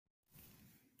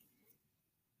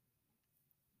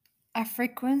A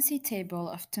frequency table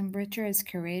of temperature is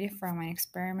created from an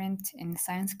experiment in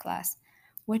science class.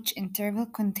 Which interval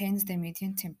contains the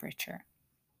median temperature?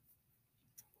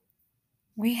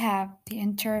 We have the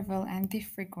interval and the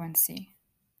frequency.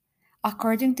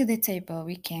 According to the table,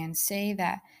 we can say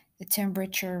that the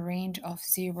temperature range of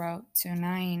 0 to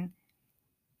 9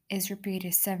 is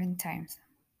repeated 7 times,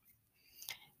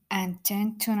 and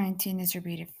 10 to 19 is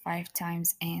repeated 5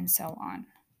 times, and so on.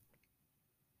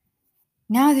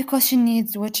 Now the question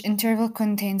needs which interval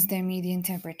contains the median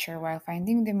temperature. While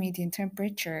finding the median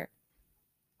temperature,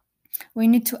 we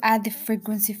need to add the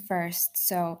frequency first.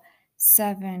 So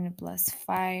 7 plus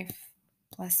 5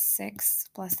 plus 6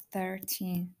 plus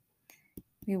 13.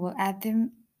 We will add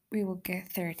them, we will get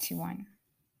 31.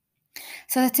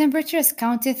 So the temperature is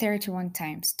counted 31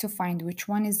 times to find which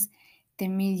one is the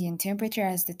median temperature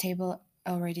as the table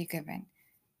already given.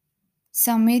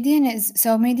 So median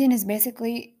is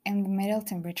basically in the middle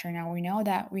temperature. Now we know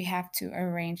that we have to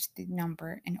arrange the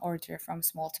number in order from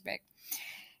small to big.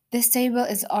 This table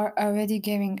is already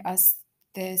giving us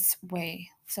this way.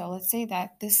 So let's say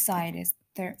that this side is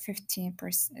 15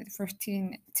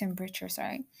 temperature,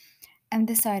 sorry, and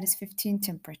this side is 15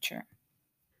 temperature.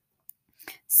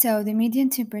 So the median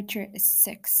temperature is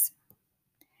 6.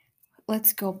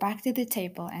 Let's go back to the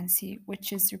table and see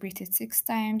which is repeated 6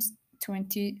 times,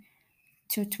 20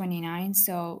 to 29.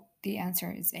 So the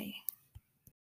answer is A.